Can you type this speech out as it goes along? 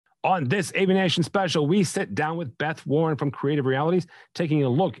On this AVNation special, we sit down with Beth Warren from Creative Realities, taking a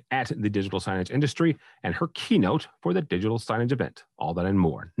look at the digital signage industry and her keynote for the digital signage event. All that and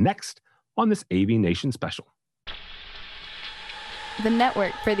more next on this AVNation special. The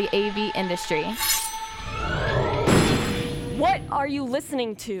network for the AV industry. What are you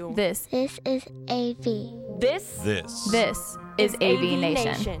listening to? This is AV. This is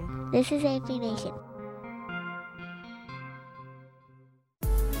AVNation. This is AVNation.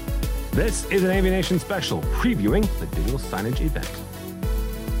 This is an AVNation special previewing the digital signage event.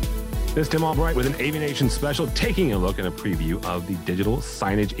 This is Tim Albright with an AVNation special taking a look at a preview of the digital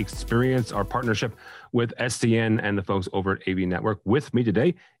signage experience, our partnership with SCN and the folks over at AV Network. With me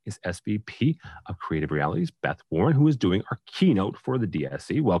today is SVP of Creative Realities, Beth Warren, who is doing our keynote for the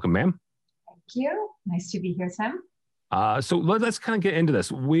DSE. Welcome, ma'am. Thank you. Nice to be here, Tim. So let's kind of get into this.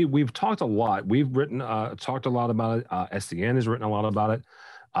 We've talked a lot. We've talked a lot about it. SCN has written a lot about it.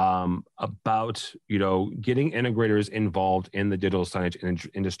 About getting integrators involved in the digital signage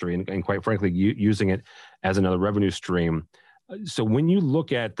industry and quite frankly using it as another revenue stream. So when you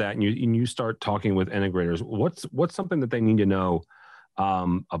look at that and you start talking with integrators, what's something that they need to know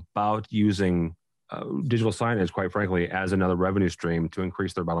about using digital signage, quite frankly, as another revenue stream to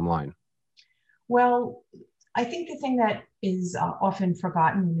increase their bottom line? Well, I think the thing that is often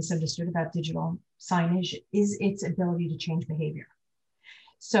forgotten and misunderstood about digital signage is its ability to change behavior.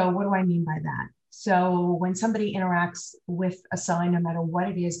 So what do I mean by that? So when somebody interacts with a sign, no matter what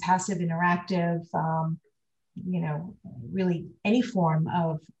it is, passive, interactive, really any form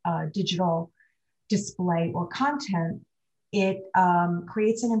of digital display or content, it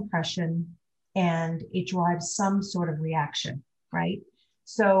creates an impression and it drives some sort of reaction, right?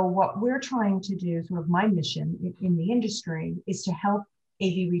 So what we're trying to do, sort of my mission in the industry, is to help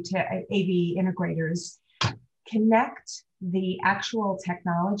AV integrators connect the actual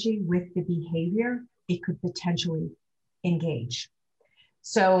technology with the behavior it could potentially engage.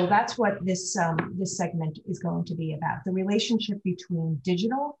 So that's what this segment is going to be about, the relationship between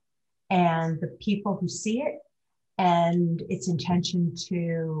digital and the people who see it and its intention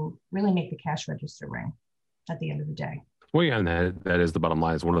to really make the cash register ring at the end of the day. Well, yeah, and that is the bottom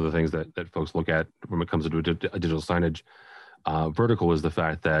line. It's one of the things that folks look at when it comes to a digital signage vertical is the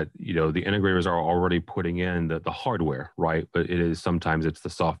fact that, the integrators are already putting in the hardware, right? But sometimes it's the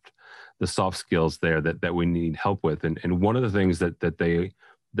soft skills there that we need help with. And one of the things that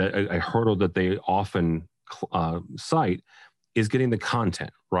a hurdle that they often cite is getting the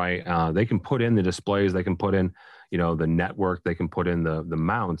content, right? They can put in the displays, they can put in, the network, they can put in the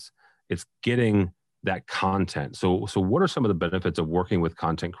mounts. It's getting that content. So what are some of the benefits of working with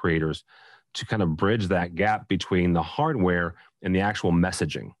content creators to kind of bridge that gap between the hardware and the actual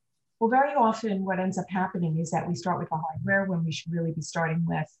messaging? Well, very often what ends up happening is that we start with the hardware when we should really be starting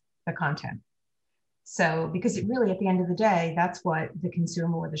with the content. So, because it really, at the end of the day, that's what the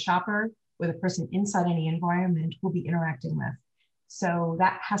consumer or the shopper or the person inside any environment will be interacting with. So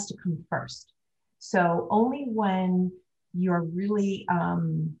that has to come first. So only when you're really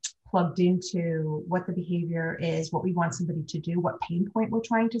plugged into what the behavior is, what we want somebody to do, what pain point we're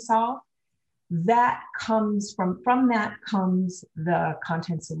trying to solve, that comes from that comes the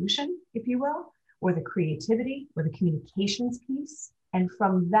content solution, if you will, or the creativity or the communications piece. And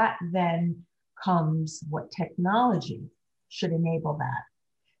from that then comes what technology should enable that.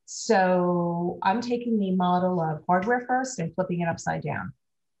 So I'm taking the model of hardware first and flipping it upside down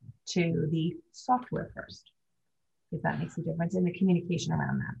to the software first, if that makes a difference in the communication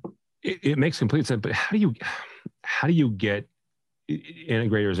around that. It makes complete sense, but how do you get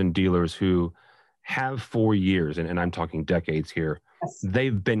integrators and dealers who have for years, and I'm talking decades here, yes,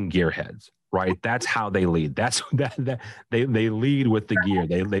 they've been gearheads, right? That's how they lead. They lead with the gear.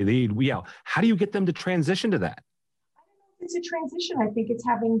 They lead. How do you get them to transition to that? I don't know if it's a transition. I think it's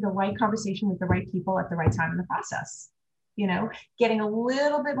having the right conversation with the right people at the right time in the process. Getting a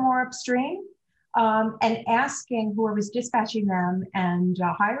little bit more upstream and asking whoever's dispatching them and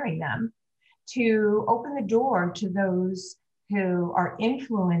hiring them to open the door to those who are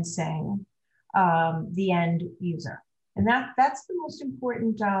influencing the end user. And that's the most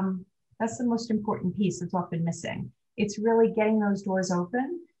important, piece that's often missing. It's really getting those doors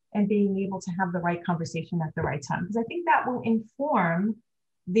open and being able to have the right conversation at the right time. Because I think that will inform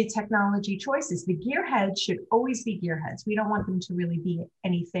the technology choices. The gearheads should always be gearheads. We don't want them to really be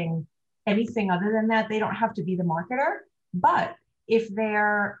anything other than that. They don't have to be the marketer, but if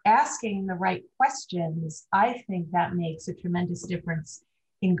they're asking the right questions, I think that makes a tremendous difference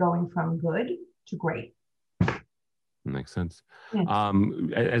in going from good to great. Makes sense. Yeah.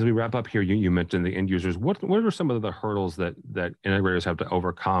 As we wrap up here, you mentioned the end users. What are some of the hurdles that integrators have to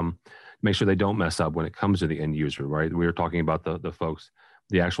overcome to make sure they don't mess up when it comes to the end user, right? We were talking about the folks,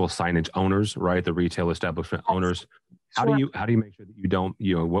 the actual signage owners, right? The retail establishment owners. How do you make sure that you don't,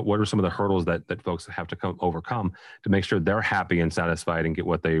 what are some of the hurdles that folks have to overcome to make sure they're happy and satisfied and get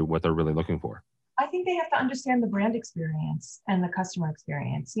what they're really looking for? I think they have to understand the brand experience and the customer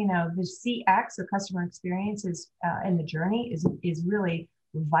experience. The CX, or customer experience, is in the journey is really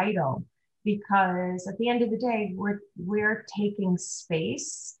vital, because at the end of the day, we're taking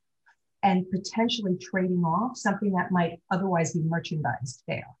space and potentially trading off something that might otherwise be merchandised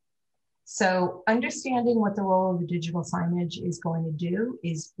there. So understanding what the role of the digital signage is going to do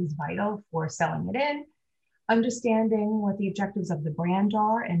is vital for selling it in. Understanding what the objectives of the brand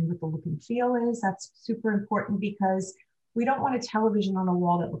are and what the look and feel is, that's super important, because we don't want a television on a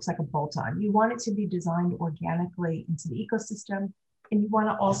wall that looks like a bolt-on. You want it to be designed organically into the ecosystem, and you want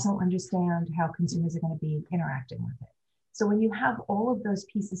to also understand how consumers are going to be interacting with it. So when you have all of those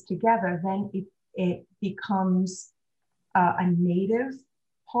pieces together, then it becomes a native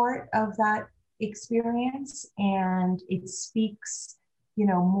part of that experience, and it speaks,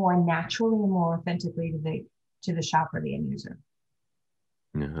 more naturally and more authentically to the shopper, the end user.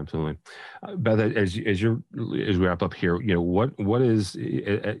 Yeah, absolutely. Beth, as we wrap up here, what is,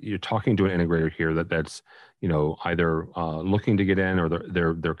 you're talking to an integrator here that's either looking to get in, or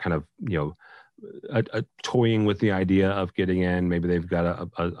they're kind of toying with the idea of getting in. Maybe they've got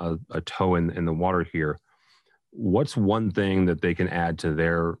a toe in the water here. What's one thing that they can add to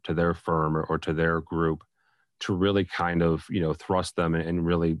their firm or to their group to really kind of thrust them and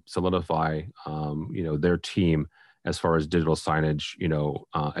really solidify their team as far as digital signage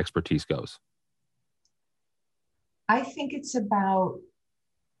expertise goes? I think it's about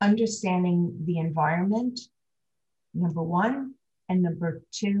understanding the environment, number one, and number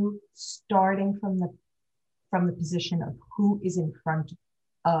two, starting from the position of who is in front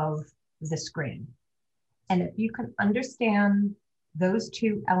of the screen. And if you can understand those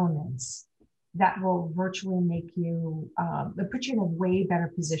two elements, that will virtually make you, put you in a way better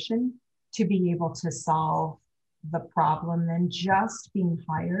position to be able to solve the problem than just being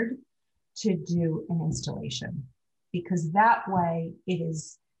hired to do an installation. Because that way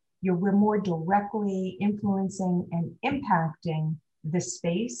we're more directly influencing and impacting the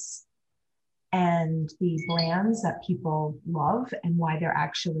space and the brands that people love and why they're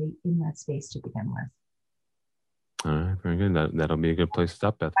actually in that space to begin with. All right, very good. That'll be a good place to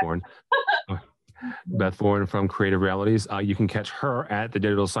stop, Beth Warren. Beth Warren from Creative Realities. You can catch her at the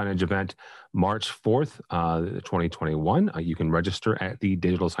Digital Signage event March 4th, 2021. You can register at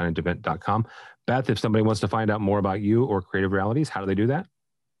thedigitalsignageevent.com. Beth, if somebody wants to find out more about you or Creative Realities, how do they do that?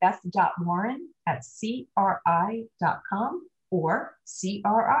 Beth.Warren@cri.com or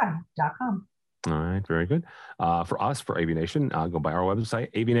cri.com. All right, very good. For us, for AVNation, go by our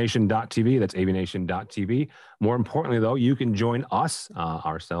website, avnation.tv. That's avnation.tv. More importantly, though, you can join us,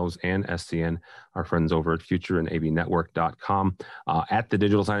 ourselves and SCN, our friends over at Future and avnetwork.com, at the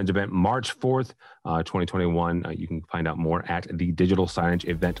Digital Signage event, March 4th, 2021. You can find out more at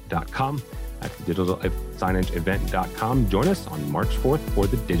thedigitalsignageevent.com. At thedigitalsignageevent.com. Join us on March 4th for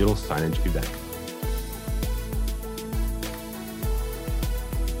the Digital Signage event.